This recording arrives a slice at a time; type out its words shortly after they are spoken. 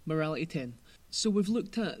Morality 10. So we've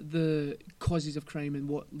looked at the causes of crime and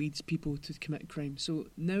what leads people to commit crime. So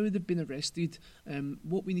now they've been arrested,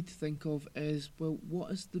 what we need to think of is, well,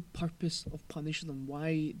 what is the purpose of punishing them?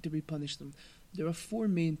 Why do we punish them? There are four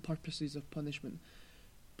main purposes of punishment: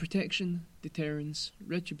 protection, deterrence,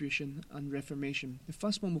 retribution, and reformation. The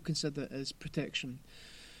first one we'll consider is protection.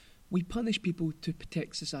 We punish people to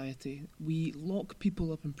protect society. We lock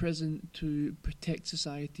people up in prison to protect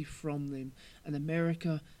society from them. In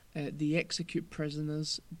America, they execute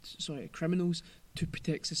criminals to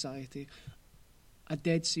protect society. A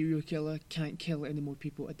dead serial killer can't kill any more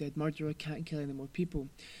people. A dead murderer can't kill any more people.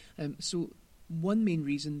 So one main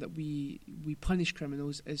reason that we punish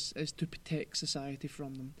criminals is to protect society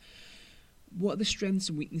from them. What are the strengths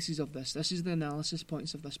and weaknesses of this? This is the analysis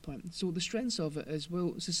points of this point. So the strengths of it is,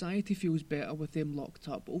 well, society feels better with them locked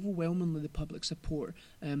up. Overwhelmingly, the public support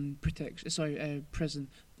prison,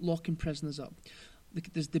 locking prisoners up.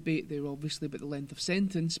 There's debate there, obviously, about the length of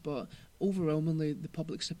sentence, but overwhelmingly, the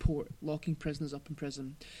public support locking prisoners up in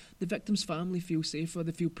prison. The victim's family feel safer,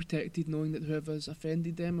 they feel protected, knowing that whoever's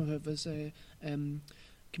offended them or whoever's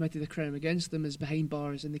committed a crime against them is behind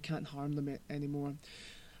bars and they can't harm them anymore.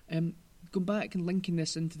 Going back and linking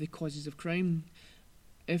this into the causes of crime,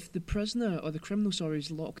 if the prisoner or the criminal,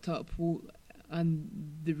 is locked up,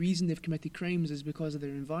 and the reason they've committed crimes is because of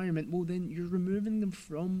their environment, well, then you're removing them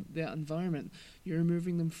from that environment. You're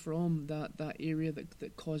removing them from that area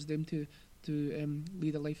that caused them to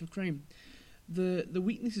lead a life of crime. The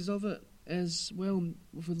weaknesses of it is, well,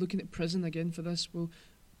 if we're looking at prison again for this, well,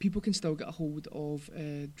 people can still get a hold of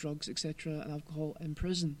drugs, etc., and alcohol in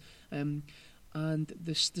prison. And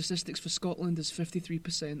the statistics for Scotland is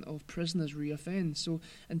 53% of prisoners reoffend. So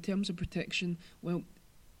in terms of protection, well,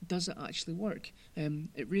 does it actually work?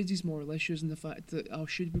 It raises moral issues in the fact that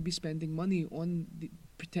should we be spending money on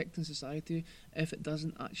protecting society if it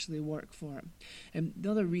doesn't actually work for it? The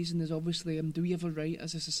other reason is obviously, do we have a right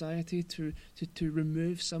as a society to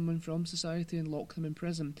remove someone from society and lock them in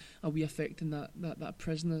prison? Are we affecting that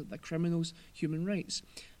prisoner, that criminal's human rights?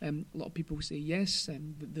 A lot of people say yes,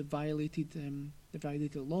 they violated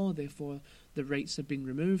the law, therefore the rights have been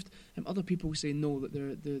removed. Other people say no,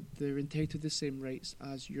 that they're entitled to the same rights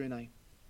as you and I.